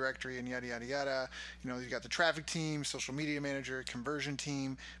on every directory and yada, yada, yada. You've got the traffic team, social media manager, conversion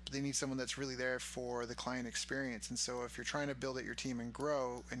team, but they need someone that's really there for the client experience. And so if you're trying to build out your team and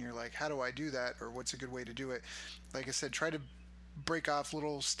grow and you're like, how do I do that? Or what's a good way to do it? Like I said, try to break off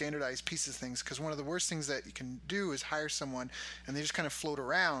little standardized pieces of things, because one of the worst things that you can do is hire someone and they just kind of float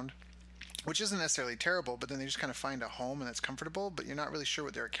around, which isn't necessarily terrible, but then they just kind of find a home and that's comfortable, but you're not really sure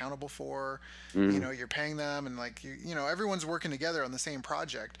what they're accountable for. Mm. You're paying them, and like everyone's working together on the same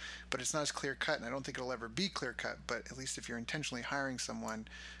project, but it's not as clear cut, and I don't think it'll ever be clear cut. But at least if you're intentionally hiring someone,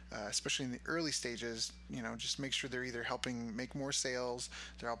 especially in the early stages, just make sure they're either helping make more sales,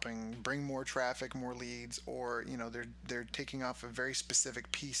 they're helping bring more traffic, more leads, or they're taking off a very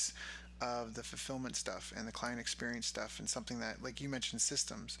specific piece of the fulfillment stuff and the client experience stuff, and something that, like you mentioned,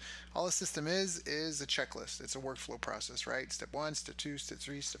 systems. All a system is a checklist. It's a workflow process, right? Step one, step two, step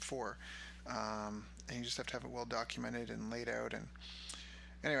three, step four, and you just have to have it well documented and laid out. And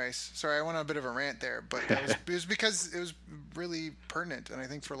anyways, sorry, I went on a bit of a rant there, but it was because it was really pertinent, and I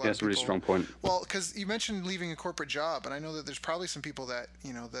think for a lot of Yes, a really people, strong point. well, because you mentioned leaving a corporate job, and I know that there's probably some people that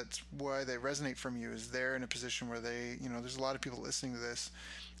that's why they resonate from you, is they're in a position where they there's a lot of people listening to this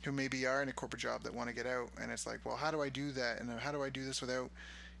who maybe are in a corporate job that want to get out, and it's like, well, how do I do that, and how do I do this without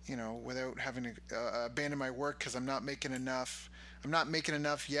having to abandon my work because I'm not making enough. I'm not making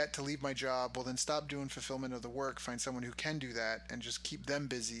enough yet to leave my job. Well, then stop doing fulfillment of the work. Find someone who can do that and just keep them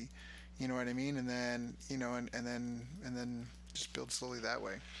busy. You know what I mean? And then and then just build slowly that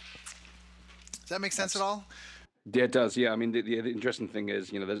way. Does that make sense at That's all? Yeah, it does. Yeah, I mean, the interesting thing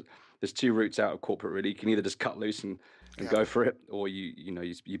is, there's two routes out of corporate. Really, you can either just cut loose and Yeah. go for it, or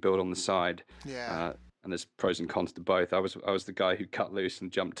you build on the side. Yeah. Uh, and there's pros and cons to both. I was the guy who cut loose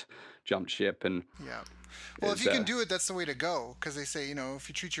and jumped ship, and Yeah. Well, if is you can do it, that's the way to go. Because they say, if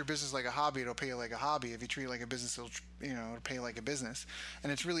you treat your business like a hobby, it'll pay you like a hobby. If you treat it like a business, it'll pay you like a business.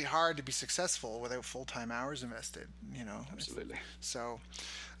 And it's really hard to be successful without full time hours invested. absolutely. So,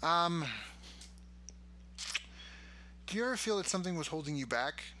 um, do you ever feel that something was holding you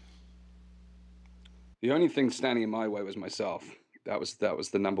back? The only thing standing in my way was myself. That was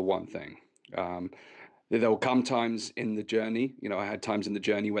the number one thing. Um, there will come times in the journey. I had times in the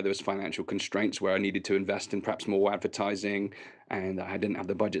journey where there was financial constraints where I needed to invest in perhaps more advertising, and I didn't have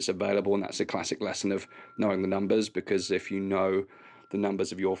the budgets available. And that's a classic lesson of knowing the numbers, because if you know the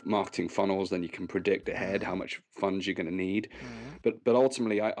numbers of your marketing funnels, then you can predict ahead how Mm-hmm. much funds you're going to need. Mm-hmm. But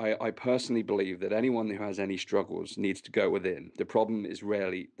ultimately, I personally believe that anyone who has any struggles needs to go within. The problem is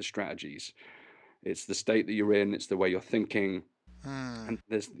rarely the strategies. It's the state that you're in. It's the way you're thinking. Mm. And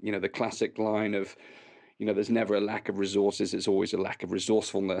there's, the classic line of, there's never a lack of resources. It's always a lack of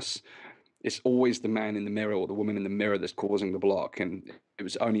resourcefulness. It's always the man in the mirror or the woman in the mirror that's causing the block. And it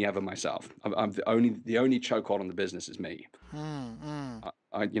was only ever myself. I'm the only chokehold on the business is me. Mm. Mm.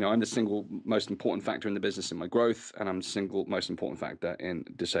 I'm the single most important factor in the business in my growth, and I'm the single most important factor in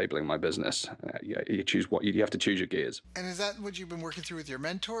disabling my business. You choose what you have to choose your gears. And is that what you've been working through with your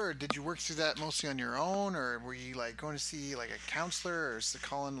mentor, or did you work through that mostly on your own, or were you like going to see like a counselor, or is it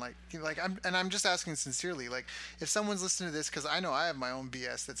calling like I'm just asking sincerely, like if someone's listening to this, because I know I have my own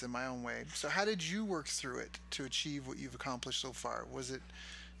BS that's in my own way. So how did you work through it to achieve what you've accomplished so far? Was it,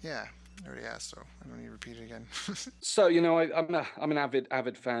 yeah, I already asked, so I don't need to repeat it again. So, I'm an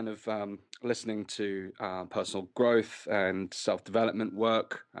avid fan of listening to personal growth and self development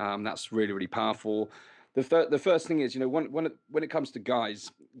work. That's really really powerful. The first thing is, when it comes to guys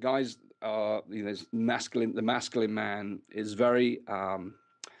are, masculine. The masculine man is very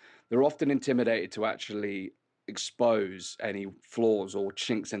they're often intimidated to actually expose any flaws or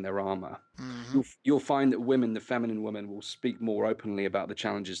chinks in their armor. Mm-hmm. You'll find that women, the feminine women, will speak more openly about the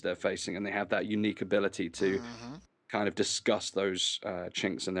challenges they're facing, and they have that unique ability to Mm-hmm. kind of discuss those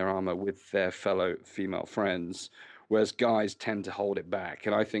chinks in their armor with their fellow female friends, whereas guys tend to hold it back.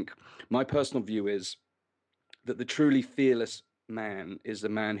 And I think my personal view is that the truly fearless man is the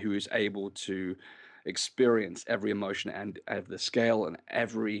man who is able to experience every emotion and of the scale and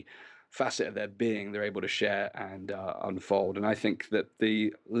every facet of their being they're able to share and unfold. And I think that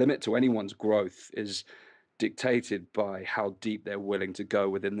the limit to anyone's growth is dictated by how deep they're willing to go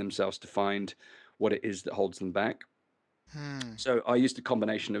within themselves to find what it is that holds them back. Hmm. So I used a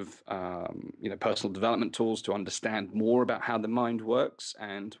combination of personal development tools to understand more about how the mind works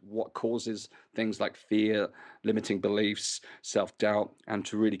and what causes things like fear, limiting beliefs, self-doubt, and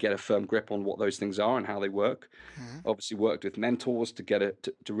to really get a firm grip on what those things are and how they work. Hmm. Obviously worked with mentors to get it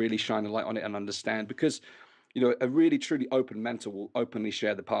to really shine a light on it and understand, because a really truly open mentor will openly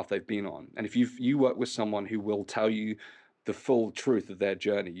share the path they've been on. And if you work with someone who will tell you the full truth of their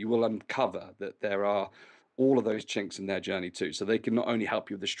journey, you will uncover that there are all of those chinks in their journey too. So they can not only help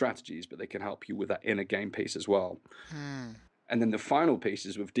you with the strategies, but they can help you with that inner game piece as well. Hmm. And then the final piece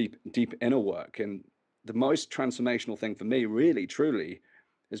is with deep inner work. And the most transformational thing for me, really, truly,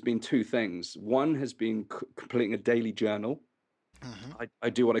 has been two things. One has been completing a daily journal. Hmm. I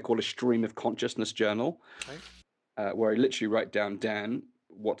do what I call a stream of consciousness journal, Okay. where I literally write down, Dan,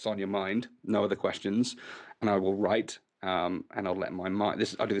 what's on your mind, no other questions, and I will write, and I'll let my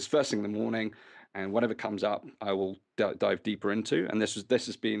mind. I do this first thing in the morning, and whatever comes up, I will dive deeper into. And this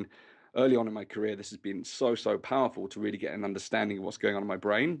has been early on in my career. This has been so powerful to really get an understanding of what's going on in my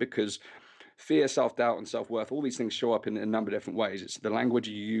brain, because fear, self doubt, and self worth, all these things show up in a number of different ways. It's the language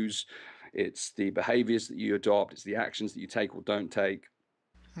you use, it's the behaviors that you adopt, it's the actions that you take or don't take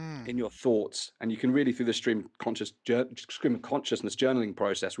Hmm. in your thoughts. And you can really, through the stream of consciousness journaling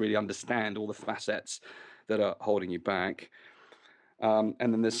process, really understand all the facets that are holding you back. And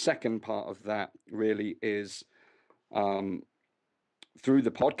then the second part of that really is um, through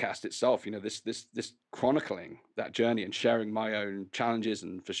the podcast itself. This chronicling that journey and sharing my own challenges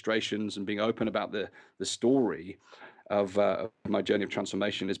and frustrations and being open about the story of my journey of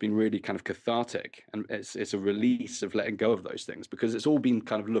transformation has been really kind of cathartic, and it's a release of letting go of those things, because it's all been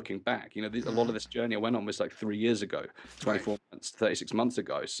kind of looking back. A lot Hmm. of this journey I went on was like 3 years ago, Right. 24 months, 36 months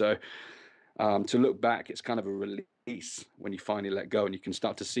ago. So to look back, it's kind of a release when you finally let go, and you can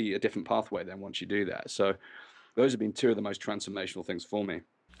start to see a different pathway then once you do that. So those have been two of the most transformational things for me.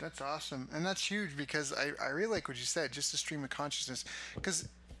 That's awesome. And that's huge because I really like what you said, just a stream of consciousness. Because,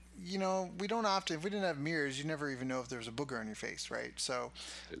 we don't often, if we didn't have mirrors, you never even know if there was a booger on your face, right? So,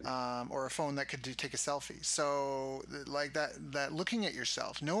 or a phone that could take a selfie. So, like that looking at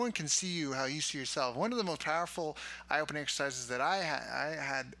yourself, no one can see you how you see yourself. One of the most powerful eye-opening exercises that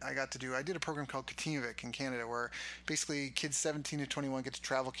I got to do, I did a program called Katimavik in Canada, where basically kids 17 to 21 get to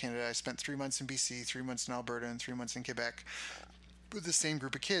travel Canada. I spent 3 months in BC, 3 months in Alberta, and 3 months in Quebec with the same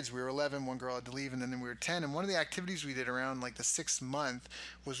group of kids. We were 11, one girl had to leave, and then we were 10. And one of the activities we did around like the 6th month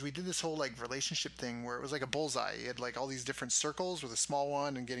was we did this whole like relationship thing where it was like a bullseye. You had like all these different circles with a small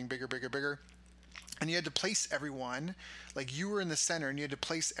one and getting bigger, bigger, bigger. And you had to place everyone, like you were in the center, and you had to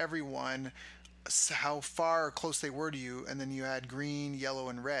place everyone how far or close they were to you, and then you had green, yellow,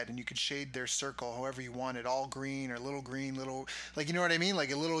 and red, and you could shade their circle however you wanted, all green or little green, little, like, you know what I mean,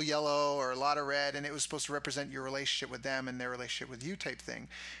 like a little yellow or a lot of red, and it was supposed to represent your relationship with them and their relationship with you type thing.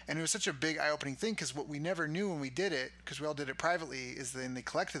 And it was such a big eye-opening thing, because what we never knew when we did it, because we all did it privately, is then they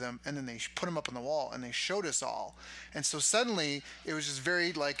collected them and then they put them up on the wall and they showed us all. And so suddenly it was just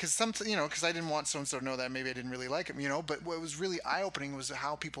very like, because I didn't want so and so to know that maybe I didn't really like him, but what was really eye-opening was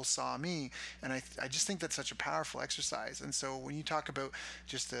how people saw me. And And I just think that's such a powerful exercise. And so when you talk about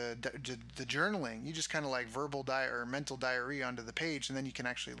just the journaling, you just kind of like verbal or mental diarrhea onto the page, and then you can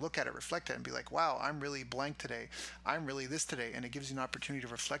actually look at it, reflect it, and be like, wow, I'm really blank today. I'm really this today. And it gives you an opportunity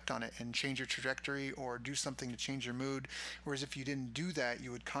to reflect on it and change your trajectory or do something to change your mood. Whereas if you didn't do that,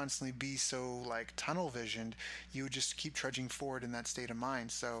 you would constantly be so like tunnel visioned. You would just keep trudging forward in that state of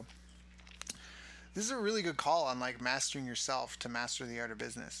mind. So this is a really good call on like mastering yourself to master the art of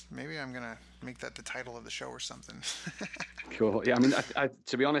business. Maybe I'm gonna make that the title of the show or something. Cool. Yeah, I mean,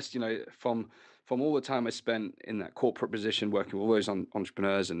 to be honest, from all the time I spent in that corporate position working with all those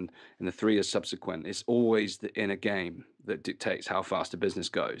entrepreneurs and in the 3 years subsequent, it's always the inner game that dictates how fast a business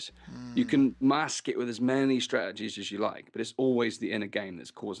goes. You can mask it with as many strategies as you like, but it's always the inner game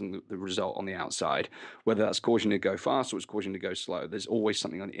that's causing the result on the outside. Whether that's causing you to go fast or it's causing you to go slow, there's always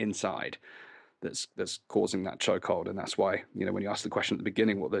something on the inside that's causing that chokehold. And that's why, when you ask the question at the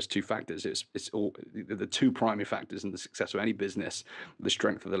beginning, what those 2 factors, it's all the 2 primary factors in the success of any business: the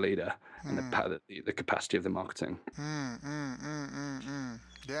strength of the leader and the capacity of the marketing.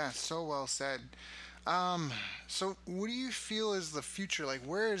 Yeah, so well said. So what do you feel is the future? Like,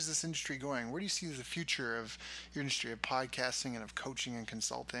 where is this industry going? Where do you see the future of your industry of podcasting and of coaching and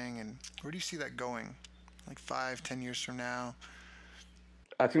consulting? And where do you see that going? Like 5, 10 years from now?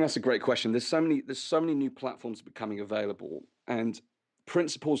 I think that's a great question. There's so many new platforms becoming available, and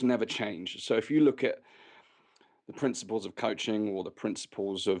principles never change. So if you look at the principles of coaching or the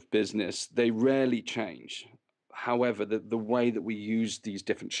principles of business, they rarely change. However, the way that we use these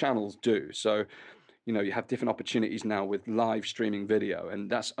different channels do. So, you have different opportunities now with live streaming video, and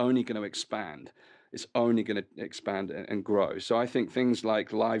that's only going to expand. It's only going to expand and grow. So I think things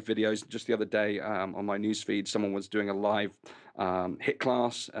like live videos. Just the other day, on my newsfeed, someone was doing a live HIIT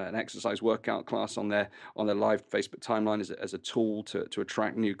class, an exercise workout class on their live Facebook timeline as a tool to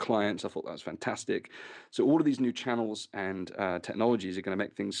attract new clients. I thought that was fantastic. So all of these new channels and technologies are going to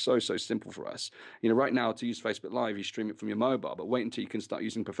make things so simple for us. Right now, to use Facebook Live, you stream it from your mobile, but wait until you can start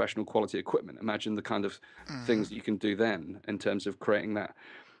using professional quality equipment. Imagine the kind of things that you can do then in terms of creating that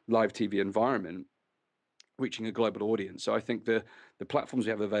live TV environment, reaching a global audience. So I think the platforms we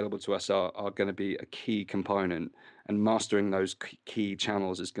have available to us are going to be a key component, and mastering those key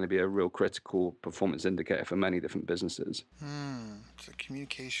channels is going to be a real critical performance indicator for many different businesses. So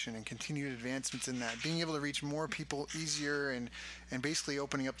communication and continued advancements in that, being able to reach more people easier, and basically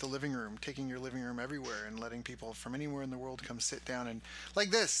opening up the living room, taking your living room everywhere, and letting people from anywhere in the world come sit down and like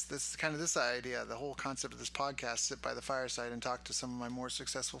this kind of this idea, the whole concept of this podcast, sit by the fireside and talk to some of my more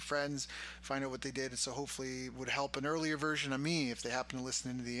successful friends, find out what they did, and so hopefully would help an earlier version of me if they happen to listen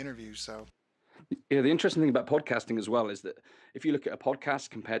into the interview. So Yeah, the interesting thing about podcasting as well is that if you look at a podcast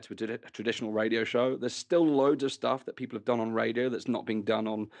compared to a traditional radio show, there's still loads of stuff that people have done on radio that's not being done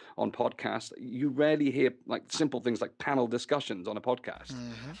on podcast. You rarely hear like simple things like panel discussions on a podcast.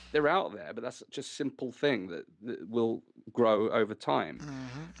 They're out there, but that's just a simple thing that will grow over time.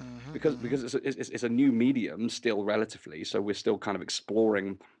 Because it's a new medium still relatively, so we're still kind of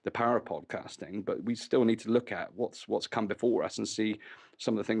exploring the power of podcasting, but we still need to look at what's come before us and see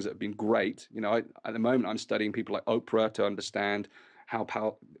some of the things that have been great. At the moment, I'm studying people like Oprah to understand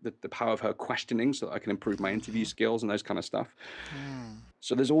the power of her questioning, so that I can improve my interview skills and those kind of stuff.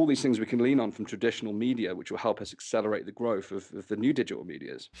 So there's all these things we can lean on from traditional media, which will help us accelerate the growth of the new digital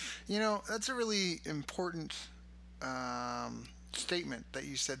medias. That's a really important statement that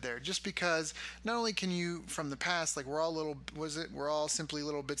you said there, just because not only can you from the past, like we're all simply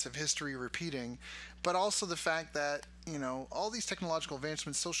little bits of history repeating, but also the fact that all these technological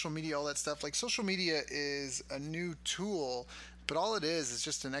advancements, social media, all that stuff, like social media is a new tool, but all it is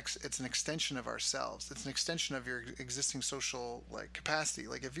just it's an extension of ourselves. It's an extension of your existing social like capacity.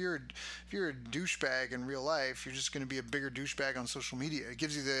 Like if you're a douchebag in real life, you're just going to be a bigger douchebag on social media. It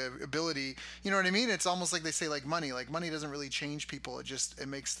gives you the ability, you know what I mean? It's almost like they say like money. Like money doesn't really change people. It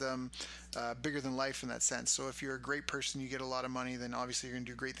makes them bigger than life in that sense. So if you're a great person, you get a lot of money, then obviously you're going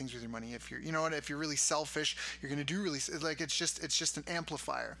to do great things with your money. If you're really selfish, you're going to do really like it's just an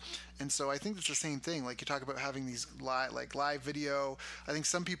amplifier. And so I think it's the same thing. Like you talk about having these live video. I think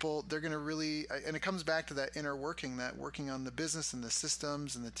some people, they're going to really, and it comes back to that inner working, that working on the business and the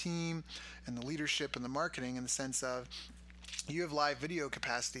systems and the team and the leadership and the marketing, in the sense of you have live video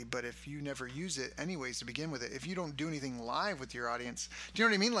capacity, but if you never use it anyways to begin with, if you don't do anything live with your audience, do you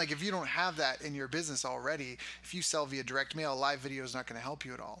know what I mean? Like if you don't have that in your business already, if you sell via direct mail, live video is not going to help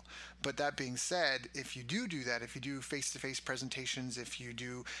you at all. But that being said, if you do that, if you do face-to-face presentations, if you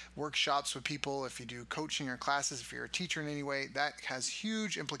do workshops with people, if you do coaching or classes, if you're a teacher in any way, that has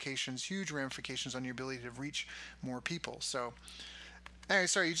huge implications, huge ramifications on your ability to reach more people. So Anyway,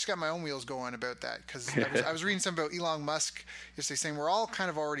 sorry, you just got my own wheels going about that because I was reading something about Elon Musk yesterday saying we're all kind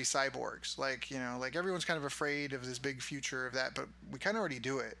of already cyborgs. Like like everyone's kind of afraid of this big future of that, but we kind of already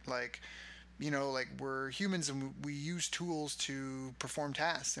do it. Like we're humans and we use tools to perform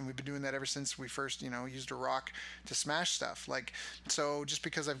tasks, and we've been doing that ever since we first used a rock to smash stuff. Like, so just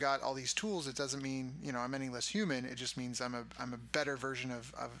because I've got all these tools, it doesn't mean I'm any less human. It just means I'm a better version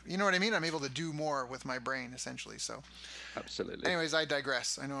of you know what I mean. I'm able to do more with my brain essentially. So Absolutely. anyways, I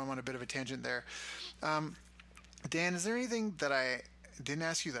digress. I know I'm on a bit of a tangent there. Dan, is there anything that I didn't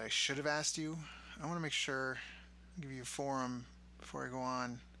ask you that I should have asked you? I want to make sure I give you a forum before I go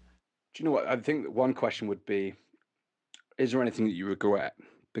on. Do you know what? I think that one question would be, is there anything that you regret?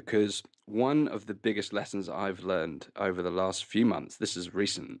 Because one of the biggest lessons I've learned over the last few months, this is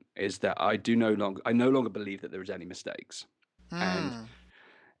recent, is that I no longer believe that there is any mistakes. And Hmm.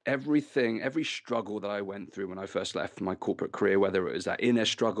 every struggle that I went through when I first left my corporate career, whether it was that inner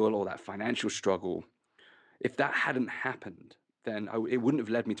struggle or that financial struggle, if that hadn't happened, then it wouldn't have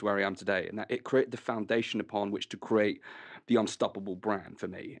led me to where I am today. And that it created the foundation upon which to create the unstoppable brand for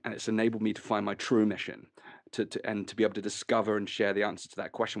me. And it's enabled me to find my true mission and to be able to discover and share the answer to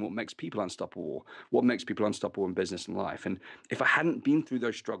that question: what makes people unstoppable? What makes people unstoppable in business and life? And if I hadn't been through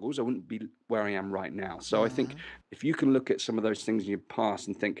those struggles, I wouldn't be where I am right now. So I think Hmm. if you can look at some of those things in your past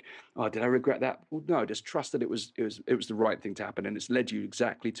and think, oh, did I regret that? Well, no, just trust that it was the right thing to happen, and it's led you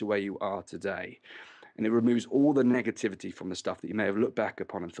exactly to where you are today. And it removes all the negativity from the stuff that you may have looked back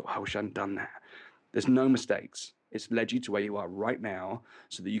upon and thought, oh, I wish I hadn't done that. There's no mistakes. It's led you to where you are right now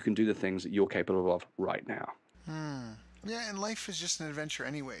so that you can do the things that you're capable of right now. Hmm. Yeah, and life is just an adventure,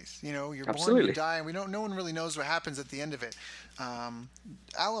 anyways. You're born, you Absolutely. die, and we don't. No one really knows what happens at the end of it. Um,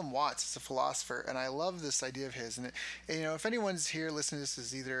 Alan Watts is a philosopher, and I love this idea of his. If anyone's here listening to this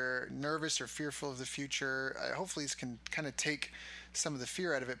is either nervous or fearful of the future, hopefully he can kind of take some of the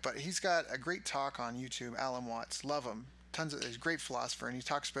fear out of it. But he's got a great talk on YouTube. Alan Watts, love him. He's a great philosopher, and he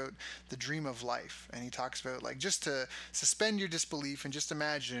talks about the dream of life, and he talks about like just to suspend your disbelief and just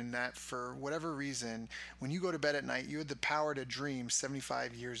imagine that for whatever reason, when you go to bed at night, you had the power to dream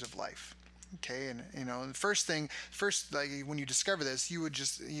 75 years of life. Okay, and the first, like when you discover this, you would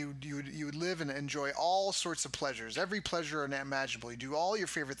just you would live and enjoy all sorts of pleasures, every pleasure imaginable. You do all your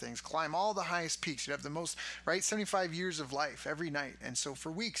favorite things, climb all the highest peaks. You'd have the most, right, 75 years of life every night. And so for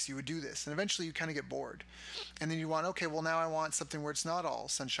weeks you would do this, and eventually you kind of get bored, and then you want, okay, well now I want something where it's not all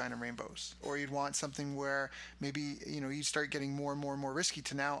sunshine and rainbows, or you'd want something where maybe you start getting more and more and more risky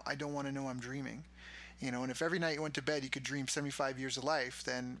to now I don't want to know I'm dreaming. And if every night you went to bed you could dream 75 years of life,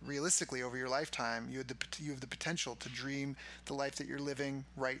 then realistically over your lifetime you have the potential to dream the life that you're living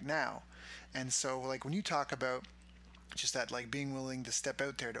right now. And so like when you talk about just that, like being willing to step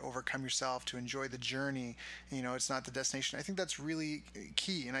out there, to overcome yourself, to enjoy the journey, it's not the destination. I think that's really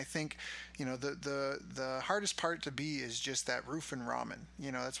key. And I think the hardest part to be is just that roof and ramen.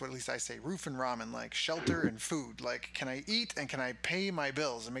 That's what at least I say, roof and ramen, like shelter and food. Like, can I eat and can I pay my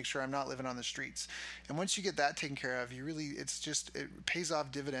bills and make sure I'm not living on the streets? And once you get that taken care of, it pays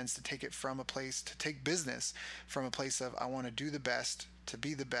off dividends to take it from a place, to take business from a place of I want to do the best, to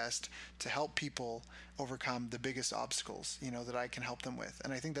be the best, to help people overcome the biggest obstacles, that I can help them with.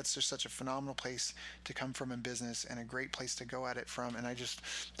 And I think that's just such a phenomenal place to come from in business, and a great place to go at it from. And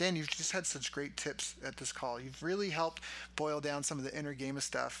Dan, you've just had such great tips at this call. You've really helped boil down some of the inner game of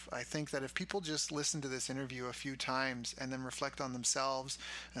stuff. I think that if people just listen to this interview a few times and then reflect on themselves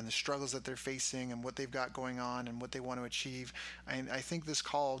and the struggles that they're facing and what they've got going on and what they want to achieve, I think this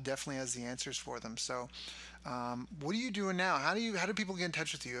call definitely has the answers for them. So what are you doing now? How do people get in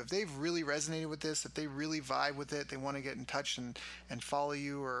touch with you if they've really resonated with this? If they really vibe with it, they want to get in touch and follow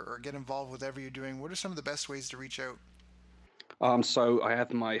you, or get involved with whatever you're doing. What are some of the best ways to reach out? So I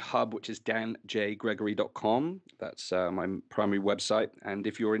have my hub, which is danjgregory.com. That's my primary website. And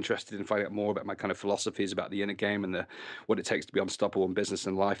if you're interested in finding out more about my kind of philosophies about the inner game and what it takes to be unstoppable in business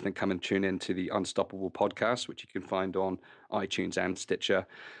and life, then come and tune in to the Unstoppable podcast, which you can find on iTunes and Stitcher.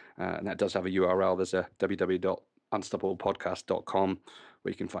 And that does have a URL. There's a www.unstoppablepodcast.com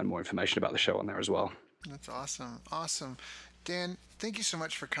where you can find more information about the show on there as well. That's awesome. Awesome. Dan, thank you so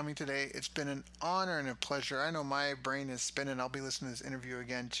much for coming today. It's been an honor and a pleasure. I know my brain is spinning. I'll be listening to this interview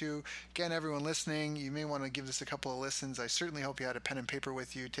again, too. Again, everyone listening, you may want to give this a couple of listens. I certainly hope you had a pen and paper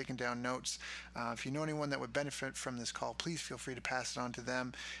with you, taking down notes. If you know anyone that would benefit from this call, please feel free to pass it on to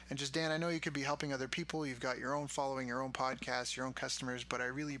them. And just, Dan, I know you could be helping other people. You've got your own following, your own podcast, your own customers, but I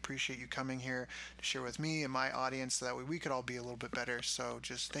really appreciate you coming here to share with me and my audience so that way we could all be a little bit better. So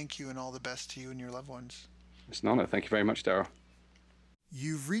just thank you, and all the best to you and your loved ones. It's an honor. Thank you very much, Daryl.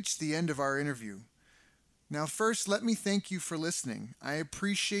 You've reached the end of our interview. Now, first, let me thank you for listening. I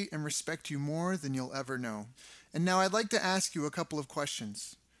appreciate and respect you more than you'll ever know. And now I'd like to ask you a couple of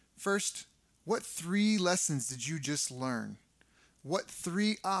questions. First, what 3 lessons did you just learn? What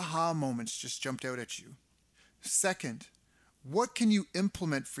 3 aha moments just jumped out at you? Second, what can you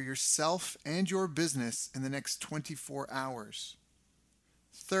implement for yourself and your business in the next 24 hours?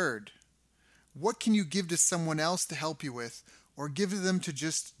 Third, what can you give to someone else to help you with, or give them to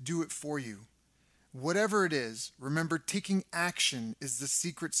just do it for you? Whatever it is, remember taking action is the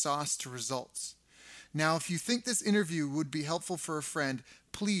secret sauce to results. Now, if you think this interview would be helpful for a friend,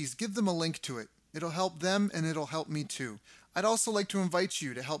 please give them a link to it. It'll help them and it'll help me too. I'd also like to invite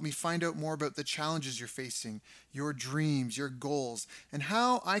you to help me find out more about the challenges you're facing, your dreams, your goals, and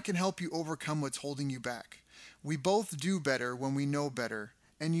how I can help you overcome what's holding you back. We both do better when we know better,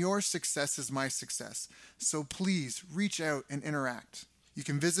 and your success is my success. So please reach out and interact. You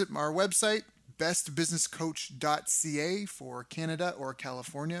can visit our website, bestbusinesscoach.ca for Canada or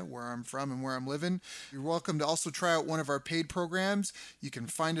California, where I'm from and where I'm living. You're welcome to also try out one of our paid programs. You can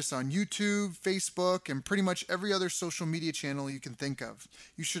find us on YouTube, Facebook, and pretty much every other social media channel you can think of.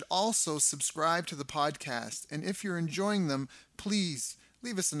 You should also subscribe to the podcast, and if you're enjoying them, please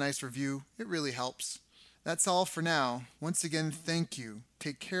leave us a nice review. It really helps. That's all for now. Once again, thank you.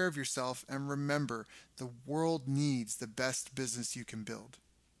 Take care of yourself, and remember, the world needs the best business you can build.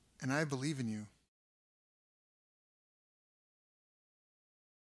 And I believe in you.